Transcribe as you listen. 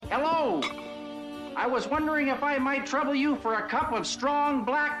Hello! I was wondering if I might trouble you for a cup of strong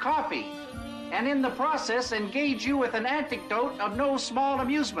black coffee, and in the process engage you with an anecdote of no small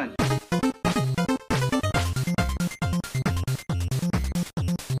amusement.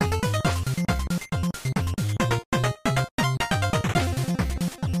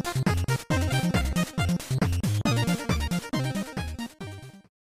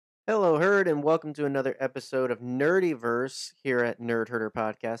 Hello, Herd, and welcome to another episode of Nerdyverse here at Nerd Herder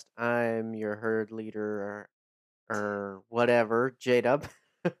Podcast. I'm your herd leader, or whatever, J-Dub.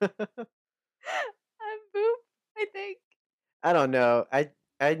 I'm Boop, I think. I don't know.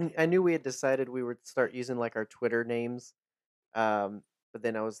 I knew we had decided we would start using like our Twitter names, but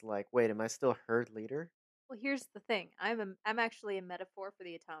then I was like, wait, am I still herd leader? Well, here's the thing. I'm actually a metaphor for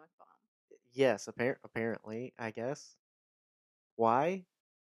the atomic bomb. Yes, apparently, I guess. Why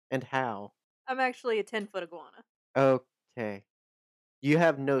and how? I'm actually a 10-foot iguana. Okay. You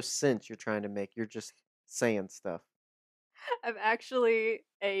have no sense you're trying to make. You're just saying stuff. I'm actually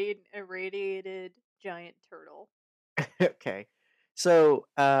an irradiated giant turtle. Okay. So,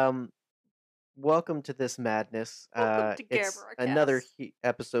 welcome to this madness. Welcome to It's Gameracast. another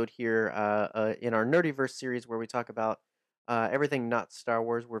episode here in our Nerdyverse series where we talk about everything not Star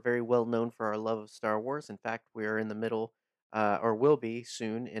Wars. We're very well known for our love of Star Wars. In fact, we're in the middle, or will be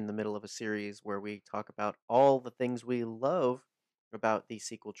soon, in the middle of a series where we talk about all the things we love about the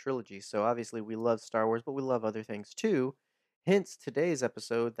sequel trilogy. So, obviously, we love Star Wars, but we love other things too. Hence, today's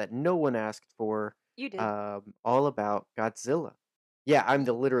episode that no one asked for, You did. all about Godzilla. Yeah, I'm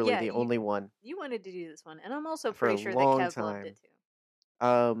literally the only one You wanted to do this one, and I'm also for a pretty sure that long Kev loved it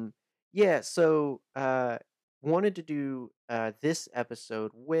time. too. Yeah, so wanted to do this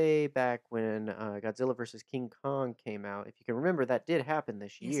episode way back when Godzilla vs. King Kong came out. If you can remember, that did happen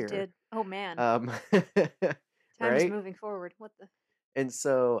this Yes, year. it did. Oh man. Um, Time is right? moving forward. What the? And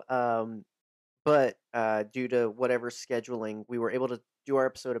so, but due to whatever scheduling, we were able to do our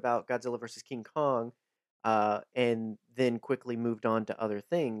episode about Godzilla vs. King Kong, and then quickly moved on to other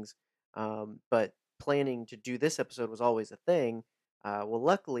things. But planning to do this episode was always a thing. Well,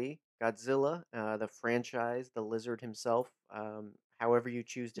 luckily, Godzilla, the franchise, the lizard himself, however you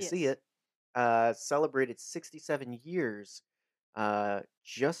choose to see Yes. it, celebrated 67 years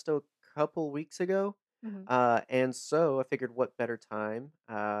just a couple weeks ago. Mhm. And so I figured what better time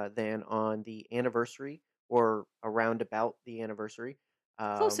than on the anniversary or around about the anniversary.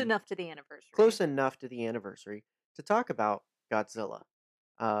 Close enough to the anniversary. Close enough to the anniversary to talk about Godzilla.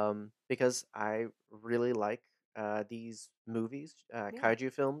 Because I really like these movies, Yeah.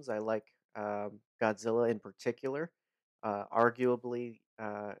 kaiju films. I like Godzilla in particular. Arguably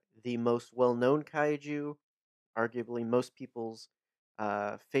the most well known kaiju, arguably most people's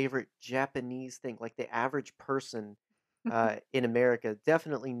favorite Japanese thing. Like the average person in America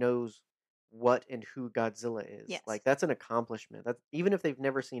definitely knows what and who Godzilla is. Yes. Like that's an accomplishment. That's even if they've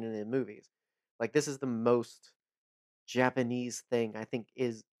never seen it in movies. Like this is the most Japanese thing I think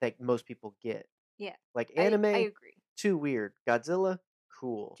is that most people get. Yeah. Like I anime, agree. too weird. Godzilla,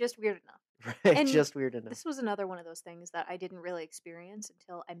 cool. Just weird enough. Right, And just weird enough. This was another one of those things that I didn't really experience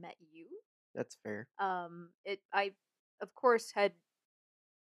until I met you. That's fair. I of course had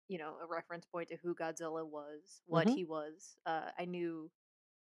a reference point to who Godzilla was, what Mhm. he was. I knew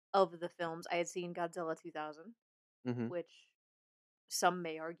of the films. I had seen Godzilla 2000, Mhm. which some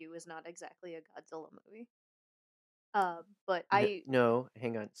may argue is not exactly a Godzilla movie. But No,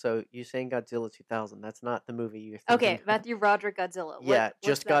 hang on. So you saying Godzilla 2000? That's not the movie you're okay, thinking. Matthew Broderick Godzilla. Yeah, What's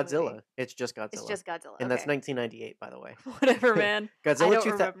just that Godzilla. movie? It's just Godzilla. It's just Godzilla. And that's Okay. 1998, by the way. Whatever, man. Godzilla I don't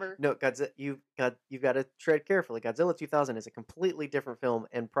 2000. remember. No, Godzilla. You've got to tread carefully. Godzilla 2000 is a completely different film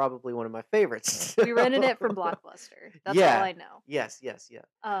and probably one of my favorites. We rented it from Blockbuster. That's Yeah. all I know. Yes.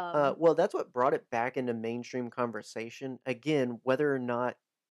 Well, that's what brought it back into mainstream conversation. Again, whether or not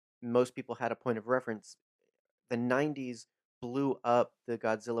most people had a point of reference, the 90s blew up the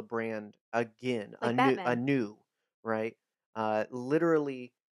Godzilla brand again, Like anew, Batman. right?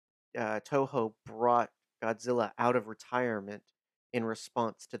 Literally, Toho brought Godzilla out of retirement in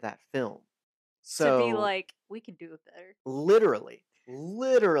response to that film. So To be like, we can do it better. literally,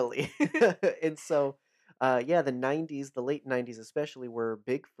 and so, yeah, the 90s, the late 90s especially, were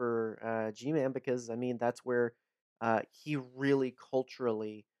big for G-Man because I mean that's where he really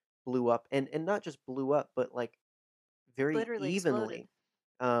culturally blew up, and not just blew up, but like very Literally evenly.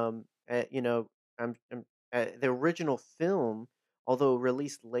 exploded. You know, the original film, although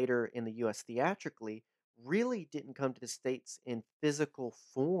released later in the U.S. theatrically, really didn't come to the States in physical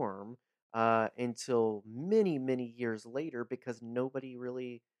form until many, many years later because nobody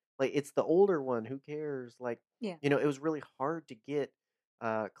really like it's the older one. Who cares? Like, Yeah. it was really hard to get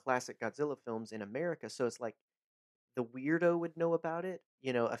classic Godzilla films in America, so it's like the weirdo would know about it.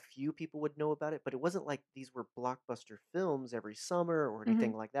 A few people would know about it, but it wasn't like these were blockbuster films every summer or Hmm.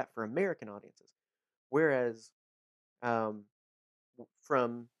 anything like that for American audiences. Whereas um,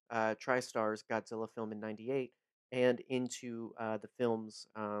 from TriStar's Godzilla film in '98 and into the films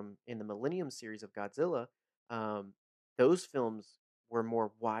in the Millennium series of Godzilla, um, those films were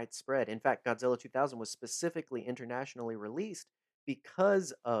more widespread. In fact, Godzilla 2000 was specifically internationally released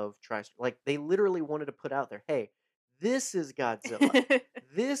because of TriStar. Like, they literally wanted to put out there, hey, this is Godzilla.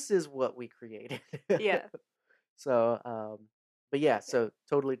 This is what we created. Yeah. So, but yeah, Yeah. so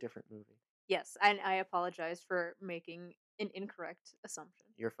totally different movie. Yes, and I apologize for making an incorrect assumption.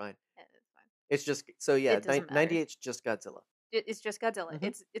 You're fine. It's fine. It's just so yeah, It doesn't matter. 98's just Godzilla. It's just Godzilla. Hmm.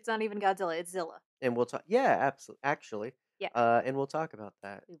 It's not even Godzilla. It's Zilla. And we'll talk. Yeah, absolutely. Actually, Yeah, and we'll talk about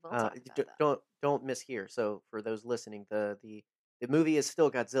that. we will talk about that. Don't mishear. So for those listening, the movie is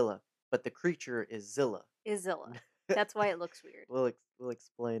still Godzilla, but the creature is Zilla. Is Zilla. That's why it looks weird. We'll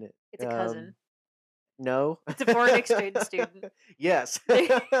explain it. It's a cousin. No, It's a foreign exchange student. Yes, There you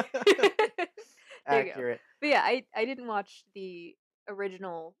go. accurate. But yeah, I didn't watch the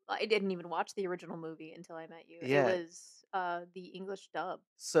original. I didn't even watch the original movie until I met you. Yeah. It was the English dub.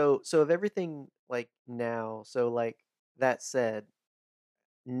 So of everything like now, so like that said,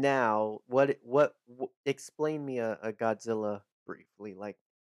 now explain me a Godzilla briefly, like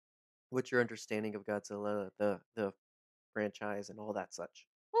what's your understanding of Godzilla, the franchise and all that such?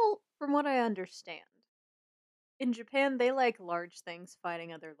 Well, from what I understand, in Japan they like large things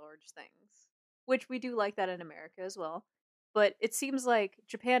fighting other large things, which we do like that in America as well. But it seems like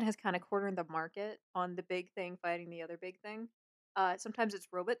Japan has kind of cornered the market on the big thing fighting the other big thing. Sometimes it's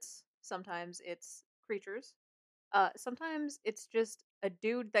robots, sometimes it's creatures, sometimes it's just a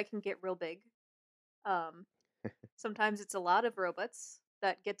dude that can get real big. Um, Sometimes it's a lot of robots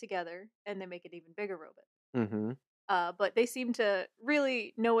that get together and they make an even bigger robot. Mm-hmm. But they seem to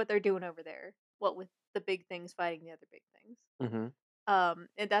really know what they're doing over there. What with the big things fighting the other big things. Mm-hmm.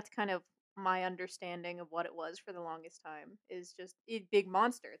 And that's kind of my understanding of what it was for the longest time. Is just a big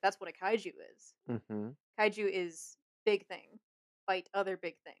monster. That's what a kaiju is. Mm-hmm. Kaiju is big thing, fight other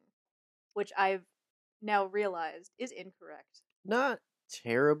big thing, which I've now realized is incorrect. Not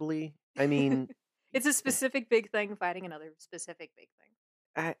terribly. I mean, It's a specific big thing fighting another specific big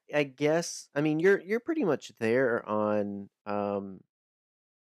thing. I guess. I mean, you're pretty much there on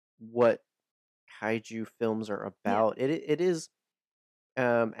what kaiju films are Yeah. about. It is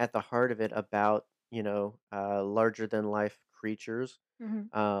at the heart of it about larger than life creatures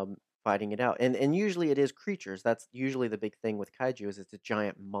Mm-hmm. fighting it out, and usually it is creatures. That's usually the big thing with kaiju is it's a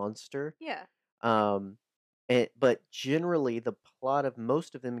giant monster. Yeah. Um, but generally, the plot of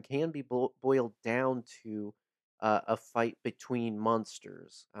most of them can be boiled down to a fight between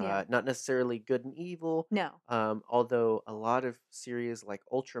monsters, Yeah. not necessarily good and evil. No. Although a lot of series like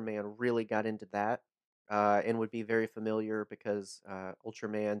Ultraman really got into that and would be very familiar because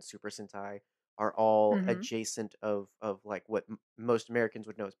Ultraman, Super Sentai are all Mm-hmm. adjacent of like what most Americans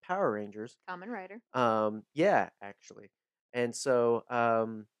would know as Power Rangers. Kamen Rider. Yeah, actually, and so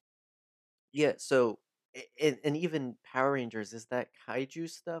yeah, so and even Power Rangers is that kaiju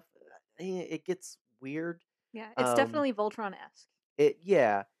stuff. It gets weird. Yeah, it's Um, definitely Voltron-esque.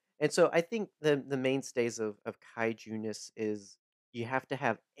 yeah, and so I think the mainstays of kaiju-ness is you have to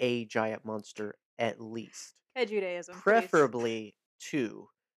have a giant monster at least, Kaiju-deism, please. preferably two,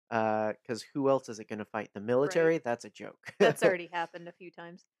 because who else is it going to fight? The military? That's a joke. That's already happened a few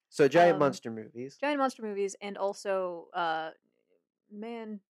times. So giant monster movies. Giant monster movies, and also,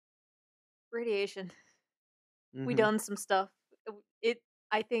 man, radiation. We Mhm. done some stuff.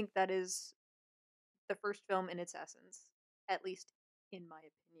 I think that is the first film in its essence, at least in my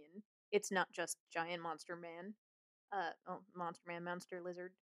opinion. It's not just giant monster man, monster man, monster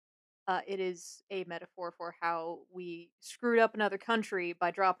lizard. It is a metaphor for how we screwed up another country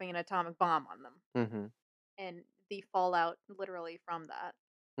by dropping an atomic bomb on them, Mhm. and the fallout literally from that.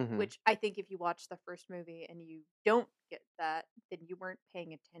 Mhm. Which I think if you watch the first movie and you don't get that, then you weren't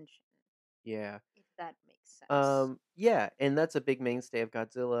paying attention. Yeah. If that makes sense. Yeah, and that's a big mainstay of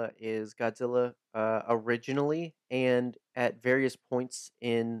Godzilla is Godzilla originally and at various points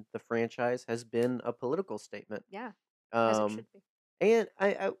in the franchise has been a political statement. Yeah, as it Um, should be. and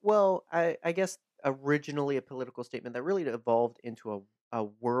I guess originally a political statement that really evolved into a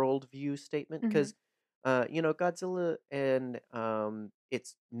worldview statement Mhm. because Godzilla and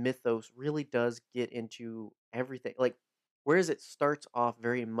its mythos really does get into everything. Like, whereas it starts off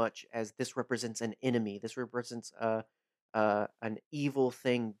very much as this represents an enemy, this represents an evil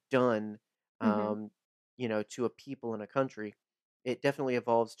thing done, Mhm. to a people in a country. It definitely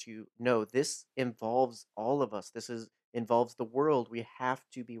evolves to no, this involves all of us. Involves the world. We have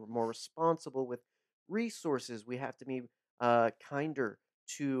to be more responsible with resources. We have to be kinder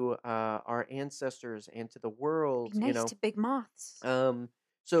to our ancestors and to the Be world, nice to big moths. um,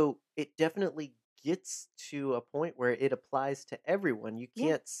 so it definitely gets to a point where it applies to everyone. You Yeah.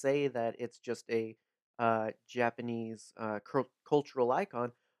 can't say that it's just a Japanese cultural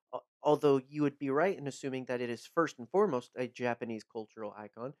icon, although you would be right in assuming that it is first and foremost a Japanese cultural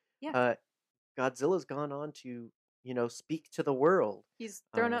icon. Yeah. Uh, Godzilla's gone on to, speak to the world. He's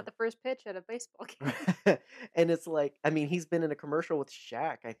thrown out the first pitch at a baseball game. And it's like, I mean, he's been in a commercial with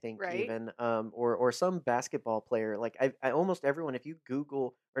Shaq, I think, Right? even, or some basketball player. Like I almost everyone, if you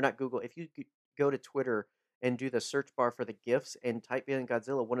Google or not Google, if you go to Twitter and do the search bar for the gifs and type in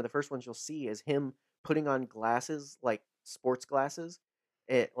Godzilla, one of the first ones you'll see is him putting on glasses, like sports glasses.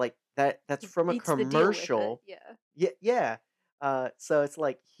 It like that's He from a eats the deal with it. commercial. Yeah. Yeah, yeah. So it's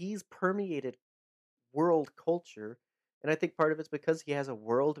like he's permeated world culture, and I think part of it's because he has a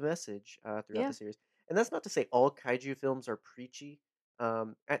world message throughout Yeah. the series. And that's not to say all kaiju films are preachy.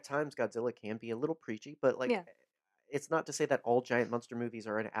 At times, Godzilla can be a little preachy, but like, Yeah. it's not to say that all giant monster movies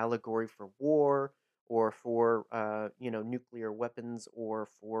are an allegory for war or for nuclear weapons or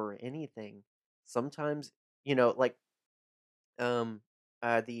for anything. Sometimes, like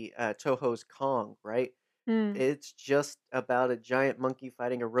the Toho's Kong, right? Hmm. It's just about a giant monkey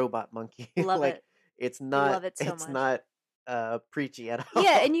fighting a robot monkey. Love Like it. it's Love not it so it's much. not preachy at Yeah,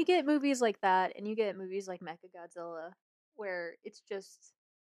 all. and you get movies like that, and you get movies like Mechagodzilla, where it's just,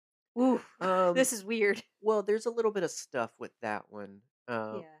 ooh, Um this is weird. well, there's a little bit of stuff with that one.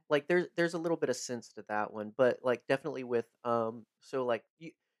 Yeah. Like there's a little bit of sense to that one, but like definitely with so like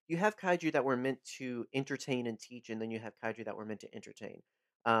you have kaiju that were meant to entertain and teach, and then you have kaiju that were meant to entertain.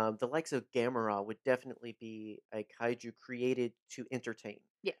 The likes of Gamera would definitely be a kaiju created to entertain.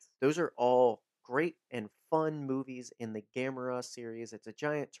 Yes. Those are all great and fun movies in the Gamera series. It's a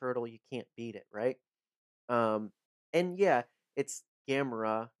giant turtle, you can't beat it, right? Um, and yeah, it's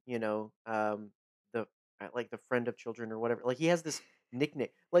Gamera, the like the friend of children or whatever. Like he has this nickname.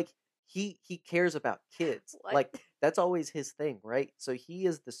 Like he cares about kids. What? Like that's always his thing, right? So he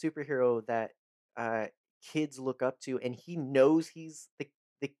is the superhero that uh kids look up to, and he knows he's the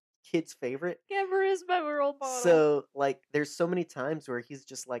kid's favorite. Gamera is my role model. So, like, there's so many times where he's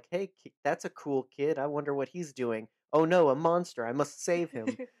just like, "Hey, that's a cool kid. I wonder what he's doing. Oh no, a monster! I must save him."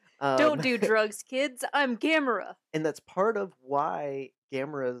 Don't do drugs, kids. I'm Gamera. And that's part of why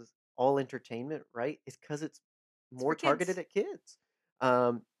Gamera's all entertainment, right? Is because it's It's for more targeted kids. at kids.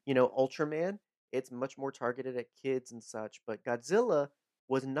 Ultraman, it's much more targeted at kids and such. But Godzilla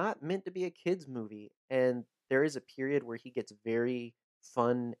was not meant to be a kids movie, and there is a period where he gets very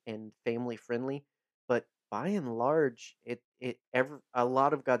fun and family friendly. But by and large, a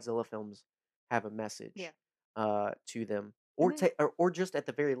lot of Godzilla films have a Yeah. message to them, And then or just at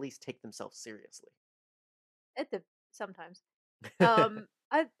the very least take themselves seriously. at the sometimes.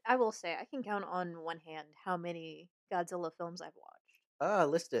 I will say I can count on one hand how many Godzilla films I've watched.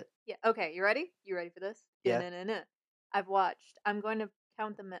 List it. Yeah. Okay. You ready? You ready for this? Yeah. Dun-dun-dun-dun. I've watched. I'm going to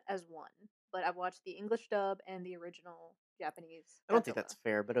count them as one, but I've watched the English dub and the original Japanese I don't think Godzilla. that's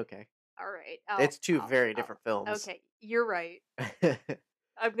fair, but okay. All right. It's two very different films. Okay, you're right.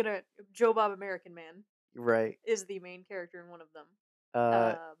 I'm gonna. Joe Bob American Man Right. is the main character in one of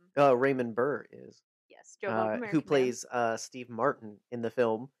them. Raymond Burr is. Yes, Joe Bob American Who Man. plays Steve Martin in the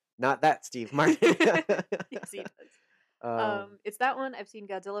film. Not that Steve Martin. Yes, he does. It's that one. I've seen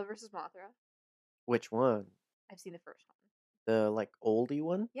Godzilla versus Mothra. Which one? I've seen the first one. The like oldie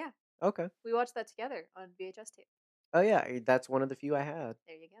one? Yeah. Okay. We watched that together on VHS tape. Oh yeah, that's one of the few I had.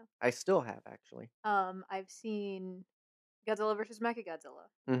 There you go. I still have actually. I've seen Godzilla versus Mechagodzilla.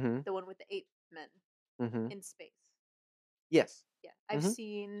 Mm-hmm. The one with the ape men Mm-hmm. in space. Yes. Yeah. I've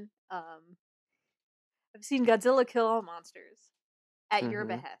seen Godzilla Kill All Monsters at your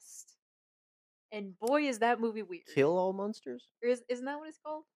behest. And boy, is that movie weird. Kill All Monsters? Or isn't that what it's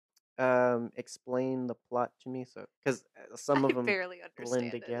called? Explain the plot to me, so because some of them barely blend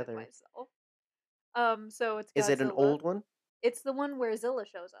understand together. it myself. So it's Godzilla. Is it an old one? It's the one where Zilla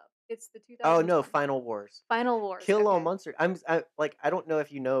shows up. It's the 2000. Oh no, Final Wars. Final Wars. Kill All okay. Monsters. I don't know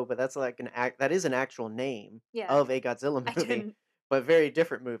if you know, but that's like that is an actual name Yeah. of a Godzilla I movie, didn't. but very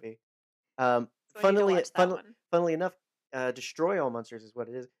different movie. So I need to Funnily, watch that one. funnily enough, Destroy All Monsters is what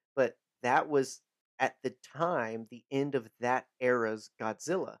it is, but that was at the time the end of that era's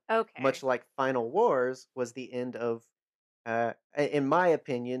Godzilla. Okay. Much like Final Wars was the end of, in my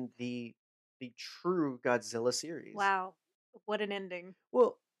opinion, the true Godzilla series. Wow, what an ending.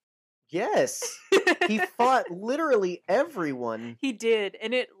 Well, Yes. He fought literally everyone. He did,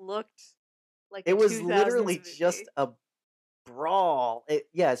 and it looked like a It was 2000s literally just movie. a brawl.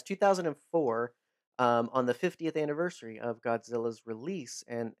 Yeah, it's 2004, on the 50th anniversary of Godzilla's release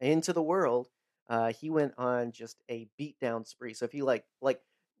and into the world. He went on just a beatdown spree. So if you like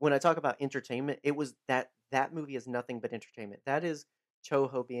when I talk about entertainment, it was that movie is nothing but entertainment. That is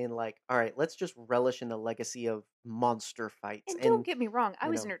Toho being like, all right, let's just relish in the legacy of monster fights, And don't and get me wrong, I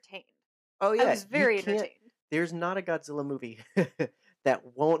you was know, entertained. oh I yeah, was you very can't. entertained. There's not a Godzilla movie that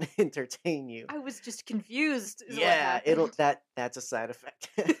won't entertain you. I was just confused is what Yeah, it'll happened. that's a side effect.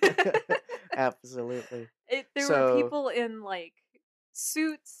 Absolutely. There were So, people in like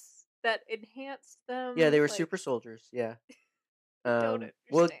suits that enhanced yeah, they them. were Like, super soldiers, yeah. I don't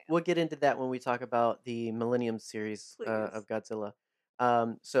We'll understand. get into that when we talk about the Millennium series Please. of Godzilla.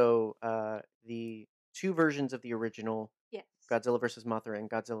 The two versions of the original Yes. Godzilla versus Mothra and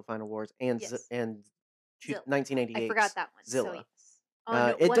Godzilla Final Wars Yes. and Zilla. I forgot 1988's that one. So Zilla. yes. On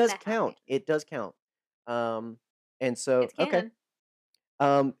It one and does a half count. hand. It does count. And so It's okay.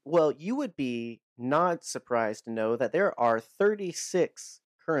 canon. Well, you would be not surprised to know that there are 36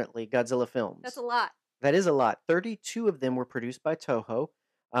 currently Godzilla That's a films. lot. That is a lot. 32 of them were produced by Toho.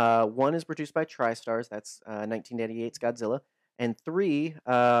 One is produced by TriStars, that's 1988's Godzilla, and three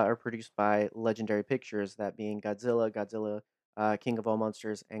are produced by Legendary Pictures, that being Godzilla, Godzilla King of All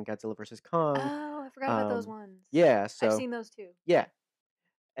Monsters, and Godzilla vs. Kong. Oh, I forgot about those ones. Yeah, I've so seen those too. yeah,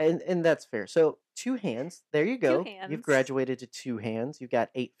 and that's fair. So two hands, there you Two go. You've hands. graduated to two hands. You've got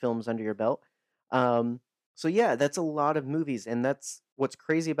 8 films under your belt. Um, so yeah, that's a lot of movies, and that's what's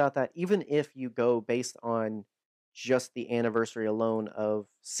crazy about that. Even if you go based on just the anniversary alone of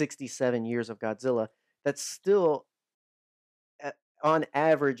 67 years of Godzilla, that's still on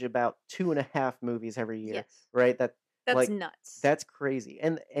average about 2.5 movies every year, Yes. right? That's Like nuts. that's crazy.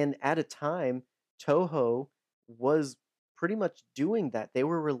 And at a time, Toho was pretty much doing that. They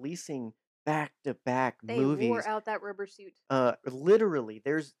were releasing back to back They wore movies. out that rubber suit. Literally,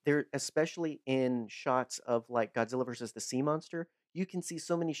 there especially in shots of like Godzilla versus the Sea Monster, you can see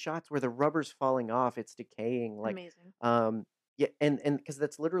so many shots where the rubber's falling off, it's decaying. Amazing. Yeah, and because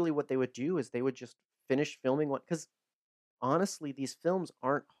that's literally what they would do is they would just finish filming one because honestly, these films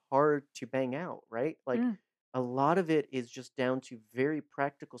aren't hard to bang out, right? Like Mm. a lot of it is just down to very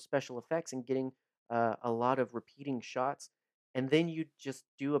practical special effects and getting a lot of repeating shots. And then you just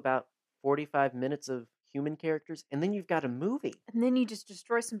do about 45 minutes of human characters, and then you've got a movie. And then you just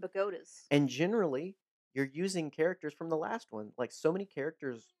destroy some pagodas. And generally, you're using characters from the last one. Like so many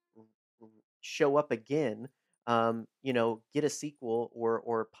characters show up again, get a sequel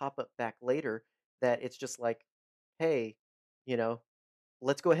or pop up back later that it's just like, hey, you know,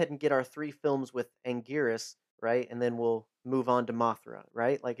 let's go ahead and get our 3 films with Anguirus, right? And then we'll move on to Mothra,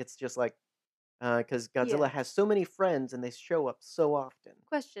 right? Like it's just like because Yeah. Godzilla has so many friends and they show up so often.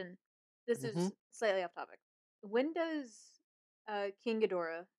 Question. This Hmm. is slightly off topic. When does King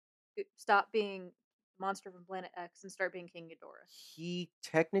Ghidorah stop being monster from Planet X and start being King Ghidorah? He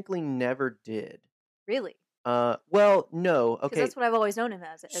technically never did. Really? Well, no. Because Okay, that's what I've always known him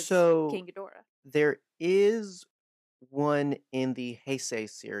as so King Ghidorah. there is one in the Heisei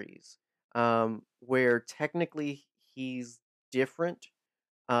series, where technically he's different,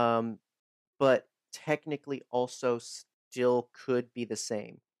 um, but technically also still could be the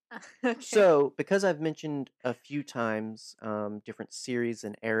same. Okay. So, because I've mentioned a few times different series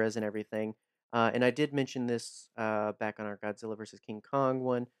and eras and everything, and I did mention this back on our Godzilla versus King Kong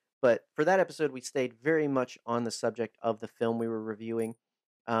one, but for that episode, we stayed very much on the subject of the film we were reviewing.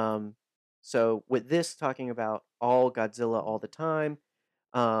 Um, so, with this talking about all Godzilla all the time,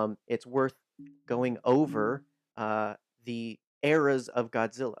 it's worth going over the eras of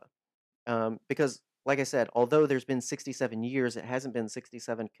Godzilla. Because, like I said, although there's been 67 years, it hasn't been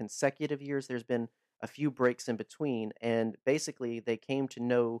 67 consecutive years. There's been a few breaks in between. And basically, they came to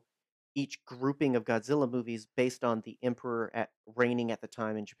know each grouping of Godzilla movies based on the emperor reigning at the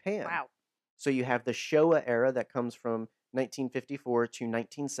time in Japan. Wow. So you have the Showa era that comes from 1954 to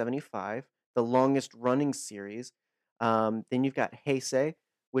 1975, the longest running series. Then you've got Heisei,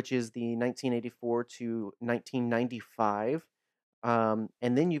 which is the 1984 to 1995. And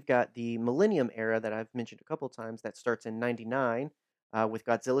then you've got the Millennium era that I've mentioned a couple times that starts in '99 with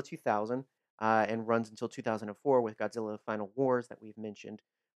Godzilla 2000 and runs until 2004 with Godzilla Final Wars that we've mentioned,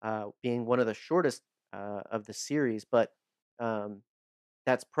 being one of the shortest of the series. But um,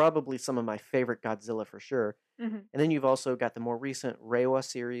 that's probably some of my favorite Godzilla for sure. Hmm. And then you've also got the more recent Reiwa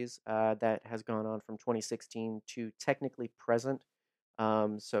series that has gone on from 2016 to technically present.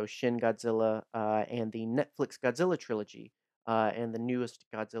 So Shin Godzilla and the Netflix Godzilla trilogy and the newest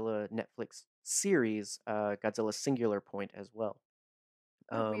Godzilla Netflix series, Godzilla Singular Point, as well.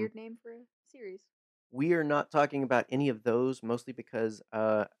 What a weird name for a series. We are not talking about any of those, mostly because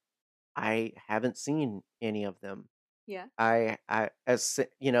I haven't seen any of them. Yeah. As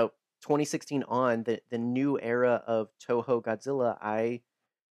 2016 on, the new era of Toho Godzilla, I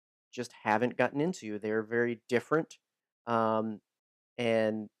just haven't gotten into. They're very different. Um,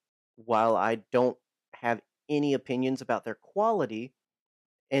 and while I don't have any opinions about their quality,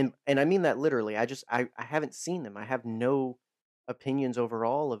 and I mean that literally, I haven't seen them. I have no opinions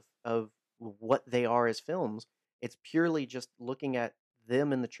overall of what they are as films. It's purely just looking at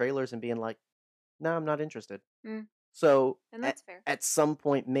them in the trailers and being like, "No, I'm not interested." Mm, So and at that's fair. at some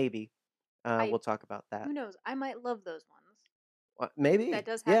point, maybe I we'll talk about that. Who knows? I might love those ones. That Maybe,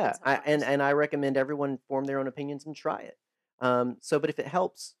 does happen yeah. sometimes. And I recommend everyone form their own opinions and try it. But if it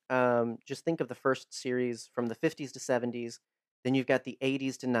helps, just think of the first series from the 50s to 70s. Then you've got the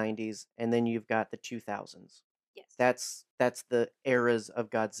 80s to 90s, and then you've got the 2000s. Yes. That's the eras of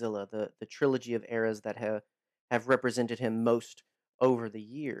Godzilla, the trilogy of eras that have represented him most over the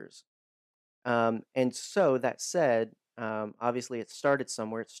years. And so that said, obviously it started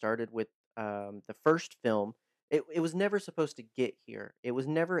somewhere. It started with the first film. It was never supposed to get here. It was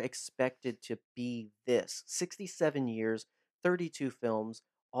never expected to be this. 67 years, 32 films,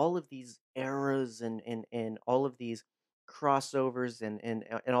 all of these eras and all of these crossovers and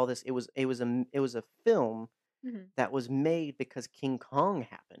all this. It was a film Mm-hmm. that was made because King Kong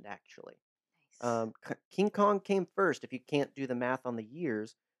happened, actually. Nice. King Kong came first. If you can't do the math on the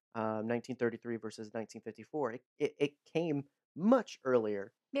years, 1933 versus 1954, it came much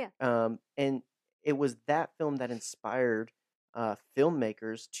earlier. Yeah. And it was that film that inspired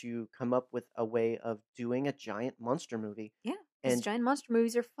filmmakers to come up with a way of doing a giant monster movie. Yeah. Because And giant monster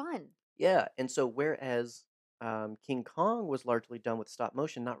movies are fun. yeah, and so whereas King Kong was largely done with stop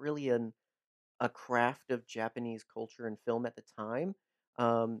motion, not really a craft of Japanese culture and film at the time.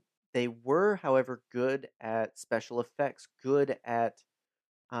 Um, they were, however, good at special effects, good at,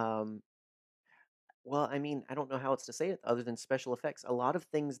 um, well, I mean, I don't know how else to say it other than special effects. A lot of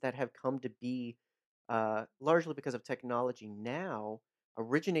things that have come to be, largely because of technology now,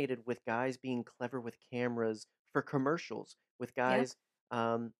 originated with guys being clever with cameras for commercials, with Yeah. guys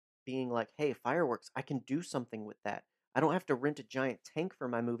being like, hey, fireworks, I can do something with that. I don't have to rent a giant tank for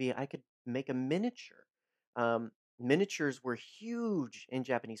my movie. I could make a miniature. Um, Miniatures were huge in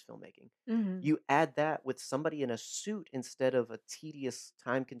Japanese filmmaking. Mm-hmm. You add that with somebody in a suit instead of a tedious,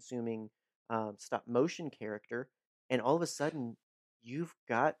 time consuming stop motion character, and all of a sudden you've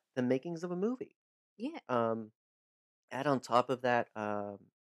got the makings of a movie. Yeah. Um, Add on top of that,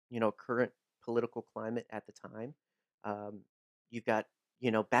 current political climate at the time. Um, you've got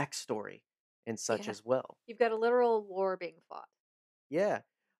backstory and such Yeah. as well. You've got a literal war being fought. Yeah.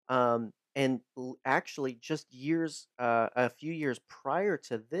 Actually, just a few years prior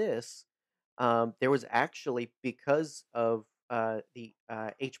to this, there was actually, because of the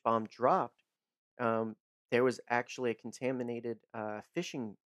H bomb dropped, um, there was actually a contaminated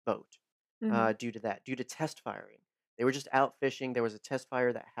fishing boat Mm-hmm. due to test firing. They were just out fishing. There was a test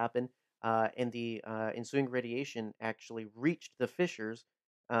fire that happened, and the ensuing radiation actually reached the fishers,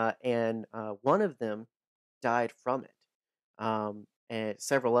 and one of them died from it. And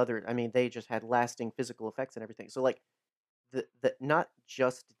several other, I mean, they just had lasting physical effects and everything. So, like, the not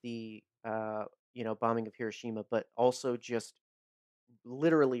just the bombing of Hiroshima, but also just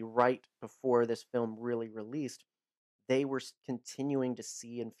literally right before this film really released, they were continuing to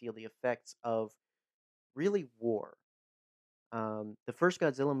see and feel the effects of really war. The first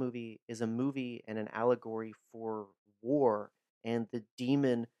Godzilla movie is a movie and an allegory for war and the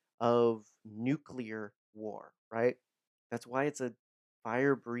demon of nuclear war, right? That's why it's a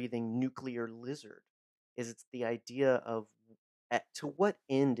fire-breathing nuclear lizard. It's the idea of to what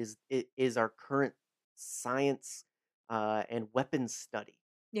end is our current science and weapons study?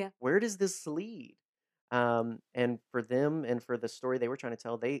 Yeah. Where does this lead? And for them and for the story they were trying to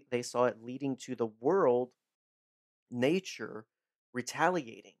tell, they saw it leading to the world, nature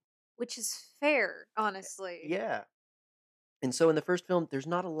retaliating. Which is fair, honestly. Yeah. And so in the first film, there's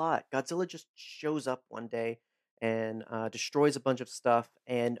not a lot. Godzilla just shows up one day and destroys a bunch of stuff,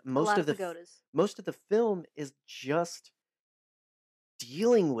 and A lot of pagodas. most of the film is just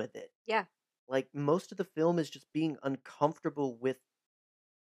dealing with it. Yeah. Like, most of the film is just being uncomfortable with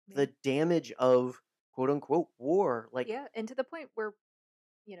Yeah. the damage of quote unquote war. Like, Yeah. And to the point where,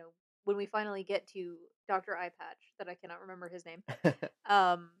 when we finally get to Dr. Eye Patch, that I cannot remember his name,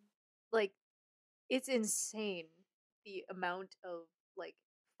 um, like, it's insane the amount of, like,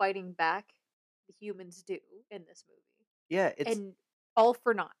 fighting back the humans do in this movie. Yeah, it's and all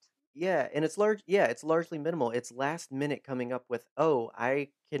for naught. yeah, and it's large. Yeah, it's largely minimal. It's last minute coming up with, oh, I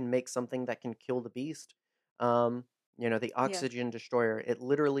can make something that can kill the beast. Um, the Yeah. oxygen destroyer. It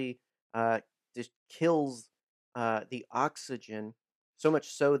literally uh just kills the oxygen so much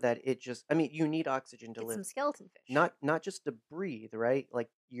so that it just. I mean, you need oxygen to Get live. some skeleton fish. Not just to breathe, right? Like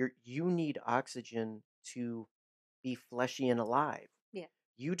you need oxygen to be fleshy and alive. Yeah.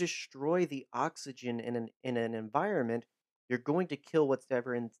 You destroy the oxygen in an environment, you're going to kill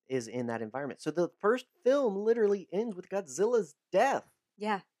whatever is in that environment. So the first film literally ends with Godzilla's death.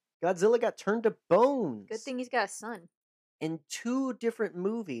 Yeah. Godzilla got turned to Good bones. thing he's got a son. And two different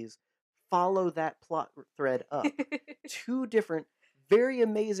movies follow that plot thread up. Two different, very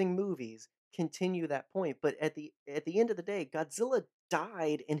amazing movies continue that point. But at the end of the day, Godzilla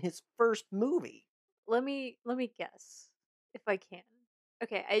died in his first movie. Let me guess if I can.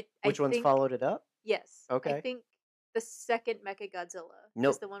 Okay, I Which ones think followed it up? yes. I Okay. think the second Mechagodzilla is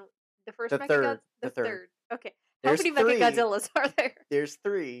Nope. the one. The first The Mechagodzilla. third. The third. Okay. How There's many three. Mechagodzillas are there? There's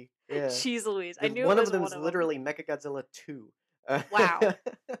three. Yeah. Jeez Louise. I knew One it of was them one is of them. literally Mechagodzilla 2. Wow.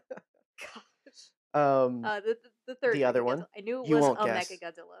 Gosh. um, The third the other Mechagodzilla. one, I knew it you was won't a guess.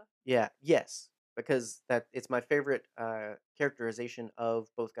 Mechagodzilla. Yeah, yes, because it's my favorite characterization of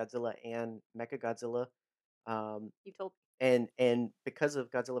both Godzilla and Mechagodzilla. You told And because of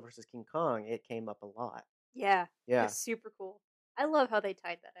Godzilla versus King Kong, it came up a lot. Yeah. Yeah. It's super cool. I love how they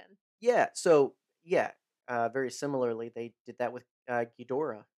tied that in. Yeah, so yeah, very similarly, they did that with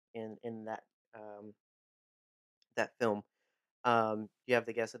Ghidorah in that film. Do you have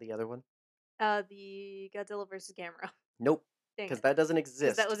the guess of the other one? The Godzilla versus Gamera. Nope, Dang because it. that doesn't Because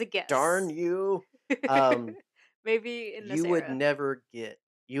exist. that was a guess. Darn you! Um, Maybe in this you would era. never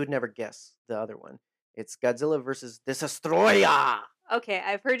guess the other one. It's Godzilla versus Destroyer Okay,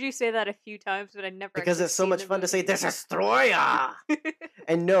 I've heard you say that a few times, but I never because actually it's so seen much the fun to say movie. Destroyer.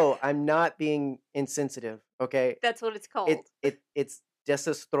 And no, I'm not being insensitive. Okay, That's what it's called. it's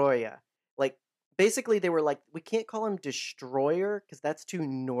Destroyer. Like basically, they were like, we can't call him Destroyer because that's too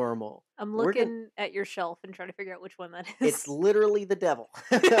normal. I'm We're gonna- looking at your shelf and trying to figure out which one that is. It's literally the devil.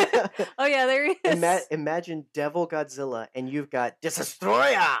 Oh yeah, there he is. Imagine Devil Godzilla, and you've got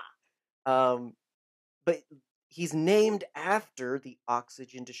Destroyer. But he's named after the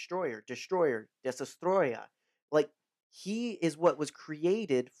oxygen destroyer, Destroyer. Like he is what was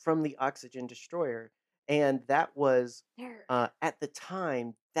created from the oxygen destroyer, and that was There. at the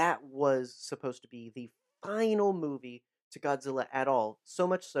time that was supposed to be the final movie to Godzilla at all. So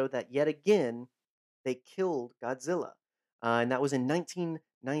much so that yet again they killed Godzilla, and that was in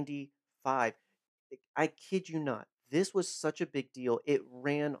 1995. I kid you not. This was such a big deal. It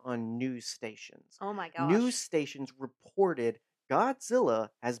ran on news stations. Oh my gosh. News stations reported Godzilla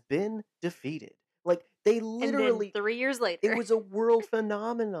has been defeated. Like they And literally, then 3 years later. it was a world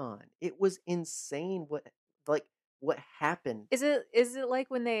phenomenon. It was insane what happened. Is it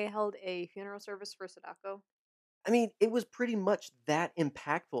like when they held a funeral service for Sadako? I mean, it was pretty much that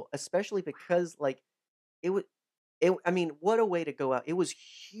impactful, especially because like it was I mean, what a way to go out. It was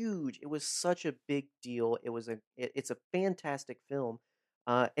huge. It was such a big deal. It's a fantastic film.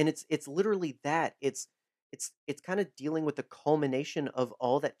 And it's literally that. It's kind of dealing with the culmination of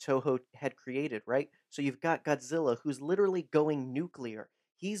all that Toho had created, right? So you've got Godzilla who's literally going nuclear.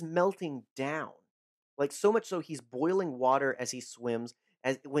 He's melting down. Like so much so he's boiling water as he swims.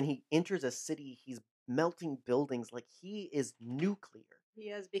 As when he enters a city, he's melting buildings like he is nuclear. He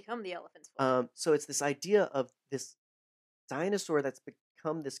has become the elephant's foot. So it's this idea of this dinosaur that's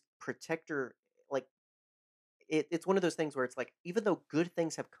become this protector. Like it's one of those things where it's like even though good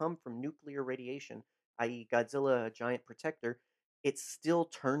things have come from nuclear radiation, i.e., Godzilla, a giant protector, it still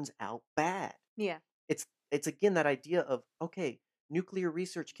turns out bad. Yeah. It's again that idea of okay, nuclear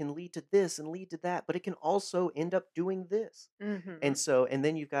research can lead to this and lead to that, but it can also end up doing this. Mm-hmm. And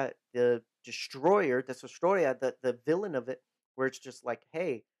then you've got the destroyer, the villain of it, where it's just like,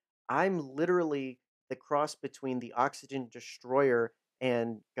 hey, I'm literally the cross between the oxygen destroyer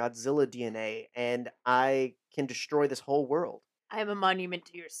and Godzilla DNA, and I can destroy this whole world. I am a monument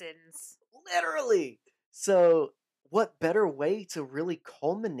to your sins. Literally. So, what better way to really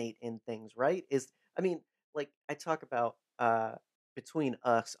culminate in things, right? I mean, like I talk about between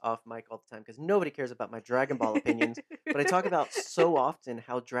us off mic all the time because nobody cares about my Dragon Ball opinions, but I talk about so often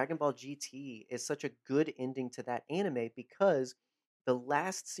how Dragon Ball GT is such a good ending to that anime because the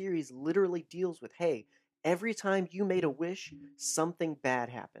last series literally deals with, hey, every time you made a wish, something bad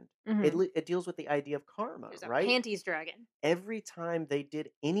happened. Mhm. It deals with the idea of karma, There's a right? panties dragon. Every time they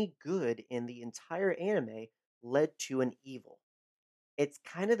did any good in the entire anime led to an evil. it's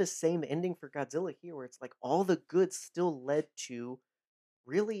kind of the same ending for Godzilla here, where it's like all the good still led to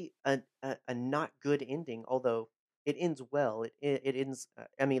really a not good ending, although it ends well. It ends.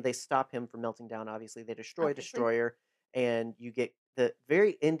 I mean, they stop him from melting down. Obviously, they destroy Obviously. Destroyer, and you get the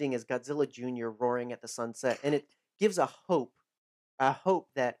very ending is Godzilla Junior roaring at the sunset, and it gives a hope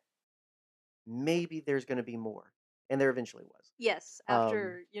that maybe there's going to be more, and there eventually was. Yes, Um,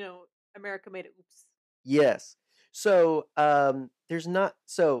 after, America made it oops. yes. So there's not.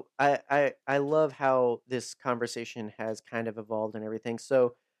 So I love how this conversation has kind of evolved and everything.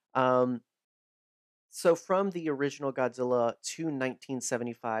 Um, So from the original Godzilla to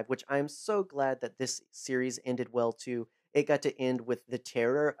 1975, which I'm so glad that this series ended well too, it got to end with the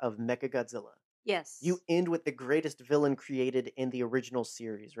terror of Mechagodzilla. You Yes. end with the greatest villain created in the original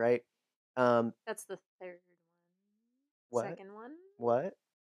series, right? Um, That's the third one. what? Second one? What?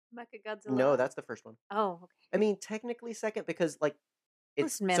 No, Mechagodzilla? that's the first one. Oh, I okay. mean, technically second because like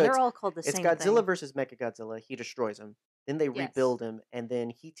it's Listen, man, so they're all called the it's same Godzilla thing. versus Mechagodzilla. He destroys him. Then they Yes. rebuild him, and then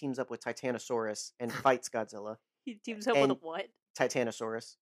he teams up with Titanosaurus and fights Godzilla. He teams up with a And what?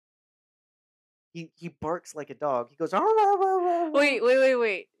 Titanosaurus. He barks like a dog. He goes,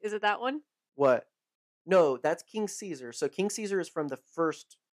 Wait. Is it that one? what? No, that's King Caesar. So King Caesar is from the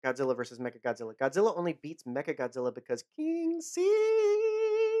first Godzilla versus Mechagodzilla. Godzilla only beats Mechagodzilla because King Caesar.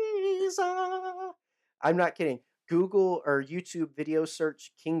 I'm not kidding. Google or YouTube video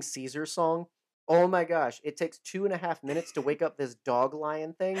search King Caesar song. Oh my gosh, it takes 2.5 minutes to wake up this dog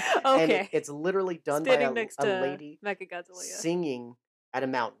lion thing, and Okay. it's literally done by Standing next a to lady Mechagodzilla, yeah. singing at a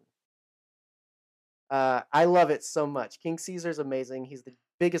mountain. I love it so much. King Caesar's amazing. He's the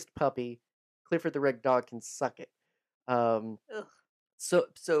biggest puppy. Clifford the Red Dog can suck it. Um, Ugh.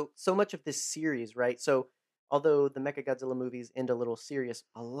 so much of this series, right? So although the Mechagodzilla movies end a little serious,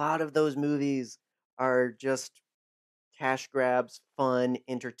 a lot of those movies are just cash grabs, fun,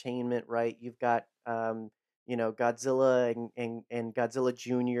 entertainment, right? You've got Godzilla and Godzilla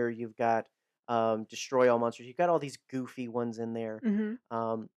Junior. You've got Destroy All Monsters. You've got all these goofy ones in there. Mm-hmm.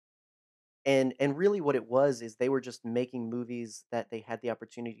 Um, and really what it was is they were just making movies that they had the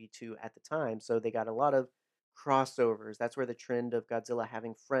opportunity to at the time. So they got a lot of crossovers. That's where the trend of Godzilla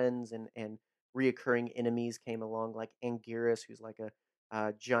having friends and reoccurring enemies came along, like Anguirus, who's like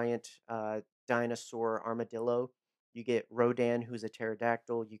a giant dinosaur armadillo. You get Rodan, who's a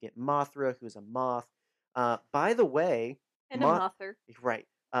pterodactyl. You get Mothra, who's a moth. By the way, And a Mothra. right,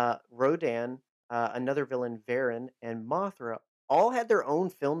 Rodan, another villain, Varan, and Mothra all had their own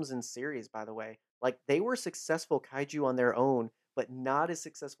films and series, by the way. Like they were successful kaiju on their own, but not as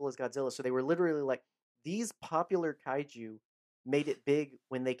successful as Godzilla. So they were literally like these popular kaiju made it big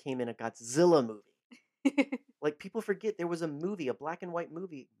when they came in a Godzilla movie. Like people forget there was a movie, a black and white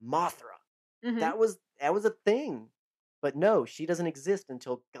movie, Mothra. Mm-hmm. That was a thing. But no, she doesn't exist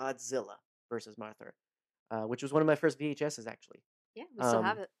until Godzilla versus Mothra, which was one of my first VHSs actually. Yeah, we still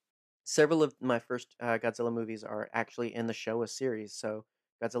have Um, it. Several of my first Godzilla movies are actually in the Showa series. So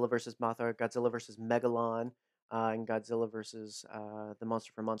Godzilla versus Mothra, Godzilla versus Megalon, and Godzilla versus the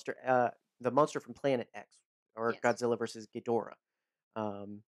monster from Planet X, or Yes. Godzilla versus Ghidorah.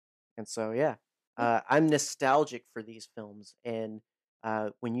 Um, and so yeah, Yeah. I'm nostalgic for these films. And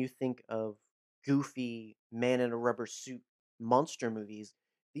when you think of goofy man in a rubber suit monster movies,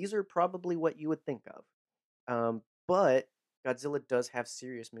 these are probably what you would think of. But Godzilla does have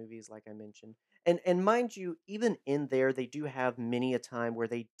serious movies, like I mentioned, and mind you, even in there, they do have many a time where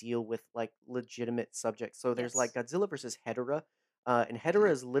they deal with like legitimate subjects. So there's like Yes. Godzilla versus Hedorah, and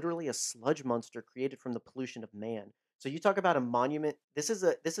Hedorah is literally a sludge monster created from the pollution of man. So you talk about a monument. This is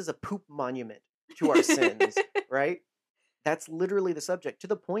a poop monument to our sins, right? That's literally the subject, to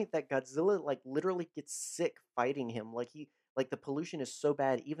the point that Godzilla like literally gets sick fighting him. Like the pollution is so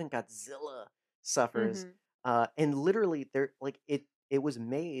bad, even Godzilla suffers. Mm-hmm. And literally there like it was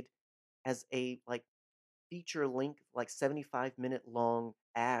made as a like feature length, like 75-minute long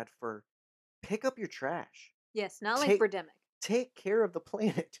ad for pick up your trash. Yes, not like Take Birdemic. take care of the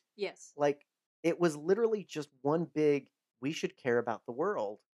planet. Yes. Like it was literally just one big we should care about the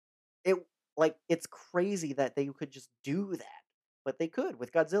world. It like it's crazy that they could just do that, but they could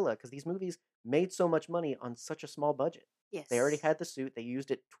with Godzilla because these movies made so much money on such a small budget. They already Yes. had the suit; they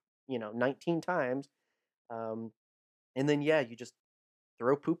used it, 19 times, um, and then yeah, you just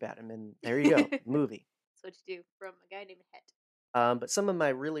throw poop at him, and there you go, That's movie. what you do from a guy named Het. But some of my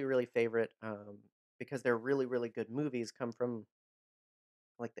really really favorite, because they're really really good movies, come from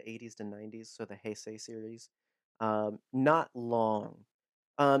like the 80s to 90s, so the Heisei series. Not long.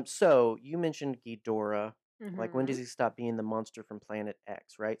 So you mentioned Ghidorah. Like when Mm-hmm. does he stop being the monster from Planet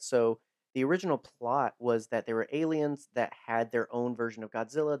X, right? So The original plot was that there were aliens that had their own version of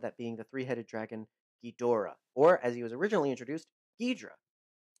Godzilla, that being the three-headed dragon Ghidorah, or as he was originally introduced, Ghidra.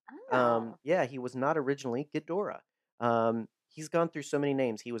 Oh. Yeah, he was not originally Ghidorah. He's gone through so many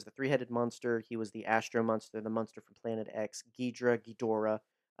names. He was the three-headed monster. He was the Astro Monster, the monster from Planet X, Ghidra, Ghidorah,